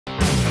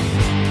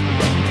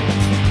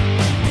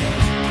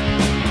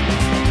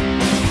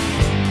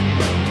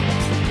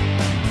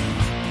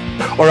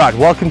Alright,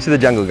 welcome to the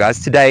jungle,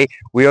 guys. Today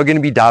we are going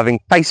to be diving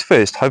face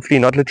first, hopefully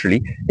not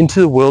literally, into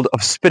the world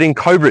of spitting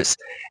cobras.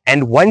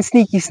 And one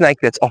sneaky snake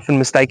that's often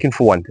mistaken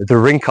for one, the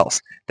Rinkhals.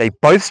 They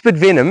both spit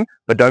venom,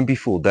 but don't be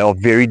fooled, they are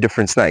very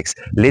different snakes.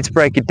 Let's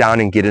break it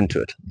down and get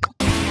into it.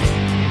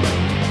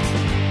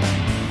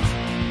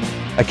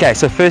 Okay,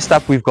 so first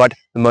up we've got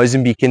the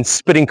Mozambican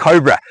spitting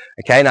cobra.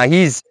 Okay, now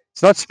he's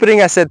not spitting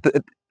at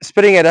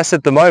us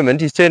at the moment.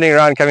 He's turning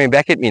around, coming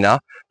back at me now.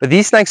 But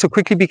these snakes are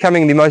quickly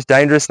becoming the most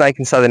dangerous snake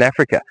in southern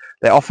Africa.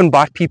 They often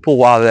bite people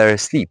while they're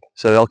asleep.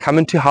 So they'll come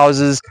into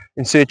houses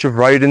in search of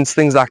rodents,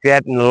 things like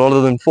that. And a lot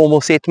of the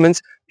informal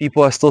settlements,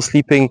 people are still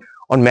sleeping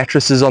on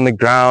mattresses on the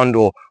ground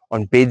or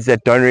on beds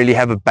that don't really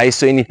have a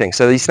base or anything.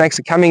 So these snakes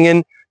are coming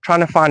in,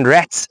 trying to find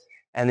rats,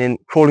 and then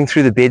crawling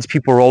through the beds.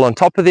 People roll on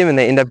top of them and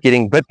they end up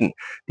getting bitten.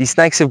 These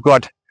snakes have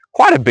got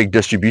quite a big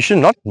distribution,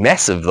 not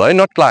massive though,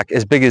 not like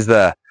as big as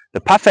the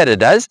puffadder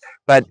does,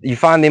 but you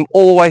find them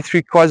all the way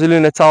through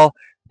KwaZulu-Natal,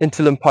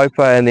 into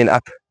Limpopo, and then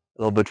up a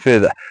little bit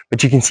further.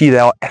 But you can see they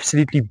are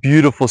absolutely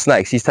beautiful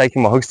snakes. He's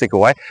taking my hook stick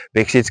away.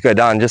 Bex, let's go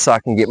down just so I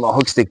can get my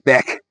hook stick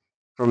back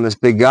from this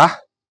big guy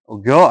or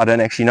girl. I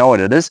don't actually know what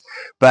it is.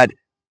 But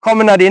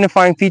common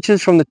identifying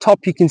features: from the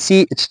top you can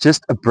see it's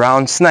just a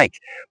brown snake.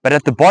 But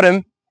at the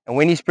bottom, and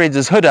when he spreads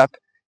his hood up,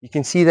 you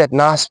can see that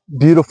nice,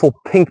 beautiful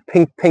pink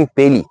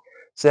belly.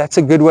 So that's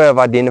a good way of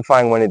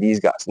identifying one of these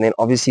guys. And then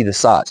obviously the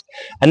size.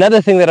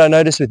 Another thing that I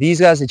noticed with these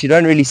guys that you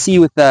don't really see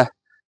with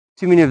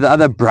too many of the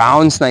other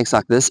brown snakes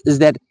like this is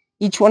that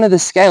each one of the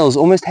scales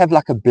almost have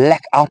like a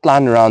black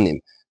outline around them.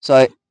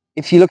 So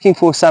if you're looking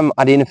for some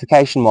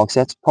identification marks,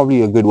 that's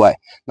probably a good way.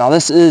 Now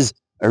this is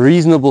a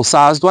reasonable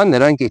sized one. They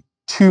don't get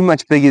too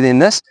much bigger than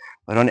this,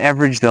 but on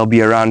average they'll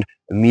be around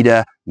a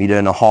meter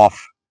and a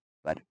half.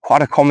 But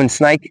quite a common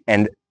snake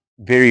and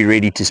very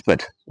ready to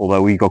spit,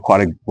 although we've got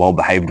quite a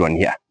well-behaved one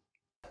here.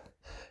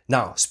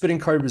 Now, spitting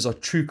cobras are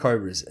true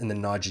cobras in the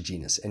Niger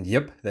genus, and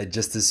yep, they're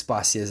just as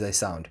spicy as they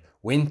sound.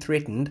 When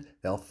threatened,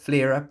 they'll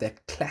flare up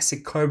that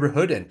classic cobra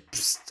hood and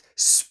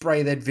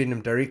spray that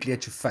venom directly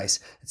at your face.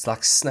 It's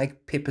like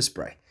snake pepper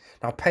spray.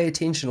 Now pay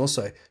attention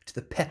also to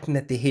the pattern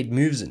that their head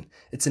moves in.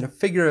 It's in a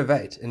figure of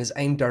 8 and is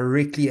aimed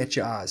directly at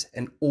your eyes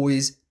and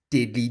always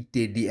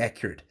deadly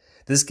accurate.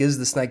 This gives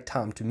the snake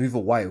time to move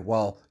away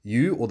while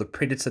you or the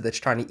predator that's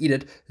trying to eat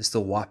it is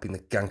still wiping the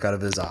gunk out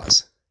of his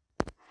eyes.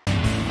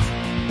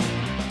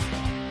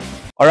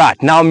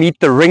 Alright, now meet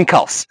the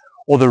Rinkhals,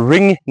 or the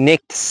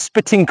ring-necked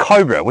spitting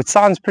cobra, which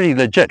sounds pretty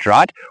legit,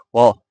 right?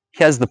 Well,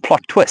 here's the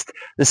plot twist.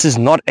 This is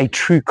not a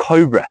true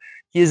cobra.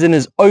 He is in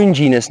his own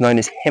genus known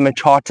as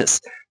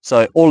Hemochartis.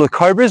 So all the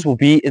cobras will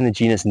be in the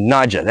genus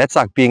Niger. That's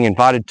like being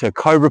invited to a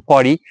cobra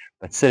party,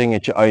 but sitting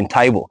at your own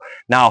table.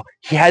 Now,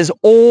 he has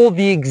all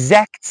the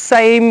exact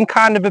same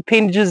kind of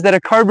appendages that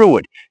a cobra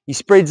would. He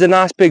spreads a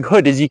nice big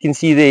hood, as you can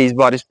see there. He's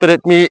about to spit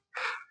at me.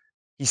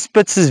 He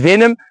spits his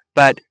venom.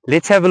 But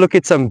let's have a look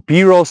at some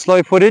B-roll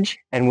slow footage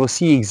and we'll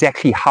see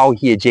exactly how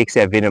he ejects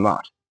that venom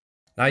out.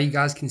 Now you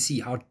guys can see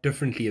how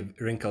differently a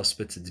Rinkhals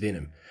spits its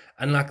venom.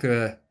 Unlike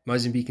the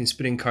Mozambican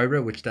spitting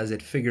cobra, which does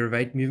that figure of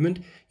 8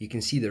 movement, you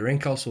can see the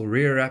Rinkhals will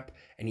rear up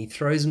and he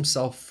throws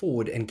himself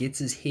forward and gets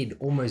his head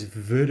almost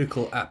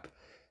vertical up.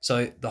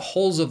 So the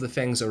holes of the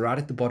fangs are right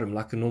at the bottom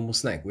like a normal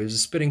snake, whereas the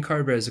spitting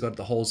cobra has got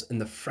the holes in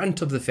the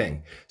front of the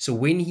fang. So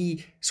when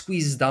he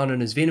squeezes down on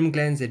his venom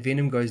glands, that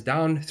venom goes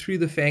down through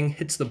the fang,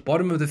 hits the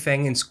bottom of the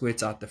fang and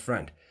squirts out the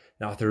front.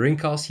 Now with the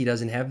Rinkhals, he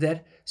doesn't have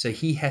that, so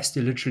he has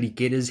to literally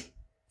get his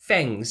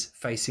fangs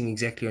facing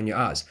exactly on your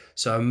eyes.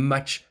 So a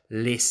much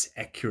less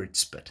accurate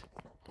spit.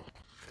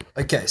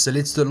 Okay, so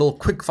let's do a little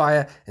quick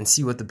fire and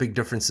see what the big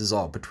differences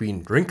are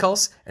between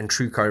Rinkhals and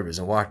true cobras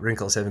and why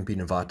Rinkhals haven't been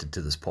invited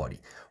to this party.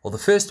 Well, the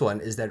first one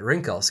is that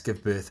Rinkhals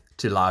give birth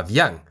to live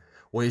young,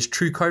 whereas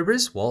true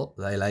cobras, well,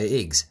 they lay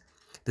eggs.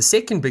 The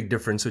second big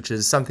difference, which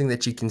is something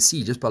that you can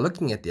see just by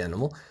looking at the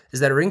animal, is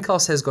that a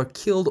Rinkhals has got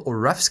keeled or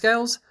rough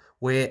scales,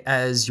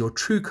 whereas your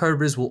true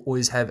cobras will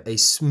always have a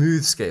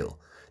smooth scale.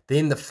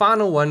 Then the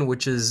final one,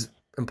 which is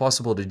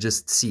impossible to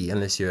just see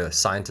unless you're a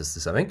scientist or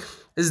something,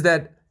 is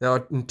that there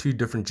are in 2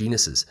 different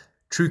genuses.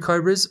 True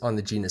cobras on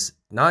the genus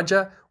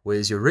Niger,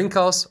 whereas your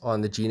Rinkhals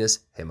on the genus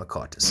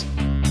Hemochartis.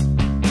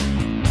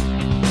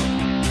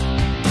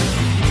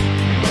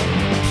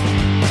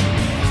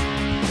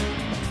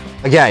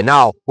 Okay,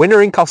 now when a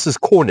Rinkhals is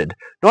cornered,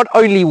 not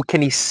only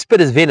can he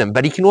spit his venom,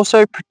 but he can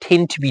also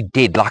pretend to be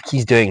dead like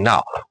he's doing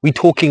now. We're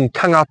talking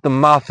tongue out the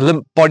mouth,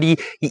 limp body.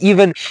 He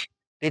even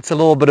lets a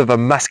little bit of a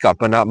musk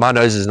up, and my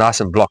nose is nice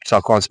and blocked so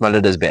I can't smell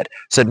it as bad.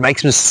 So it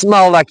makes him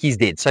smell like he's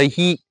dead. So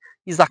he's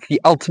like the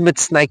ultimate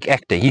snake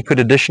actor. He could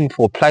audition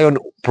for a play on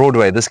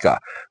Broadway, this guy.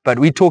 But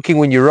we're talking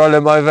when you roll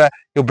him over,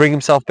 he'll bring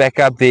himself back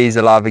up, there he's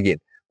alive again.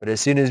 But as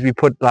soon as we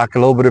put like a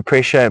little bit of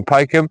pressure and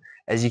poke him,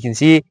 as you can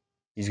see,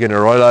 he's going to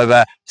roll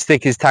over,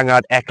 stick his tongue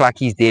out, act like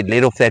he's dead,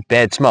 let off that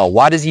bad smell.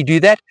 Why does he do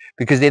that?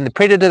 Because then the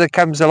predator that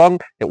comes along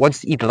that wants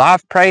to eat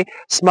live prey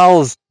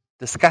smells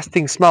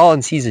disgusting smell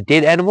and sees a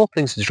dead animal,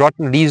 thinks it's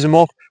rotten, leaves him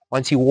off.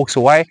 Once he walks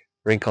away,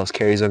 Rinkhals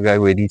carries on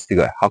going where he needs to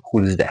go. How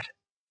cool is that?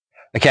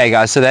 Okay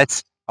guys, so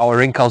that's our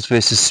Rinkhals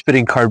versus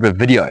spitting cobra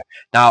video.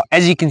 Now,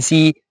 as you can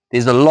see,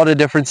 there's a lot of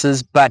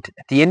differences, but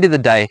at the end of the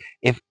day,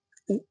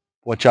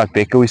 watch out,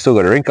 Becca, we still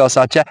got a Rinkhals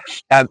out here.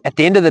 At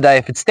the end of the day,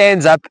 if it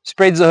stands up,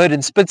 spreads the hood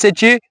and spits at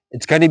you,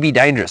 it's going to be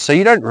dangerous. So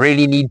you don't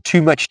really need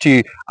too much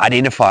to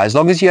identify. As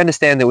long as you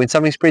understand that when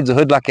something spreads the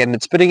hood like that and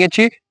it's spitting at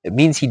you, it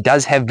means he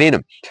does have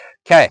venom.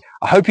 Okay,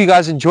 I hope you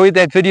guys enjoyed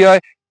that video.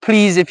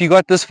 Please, if you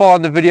got this far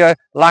in the video,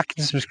 like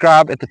and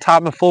subscribe. At the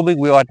time of filming,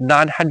 we are at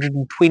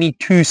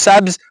 922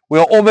 subs. We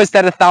are almost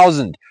at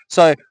 1,000.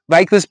 So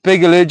make this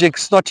big allergic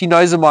snotty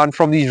nose of mine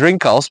from these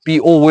Rinkhals be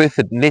all worth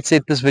it. And let's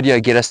let this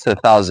video get us to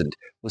 1,000.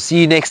 We'll see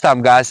you next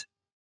time, guys.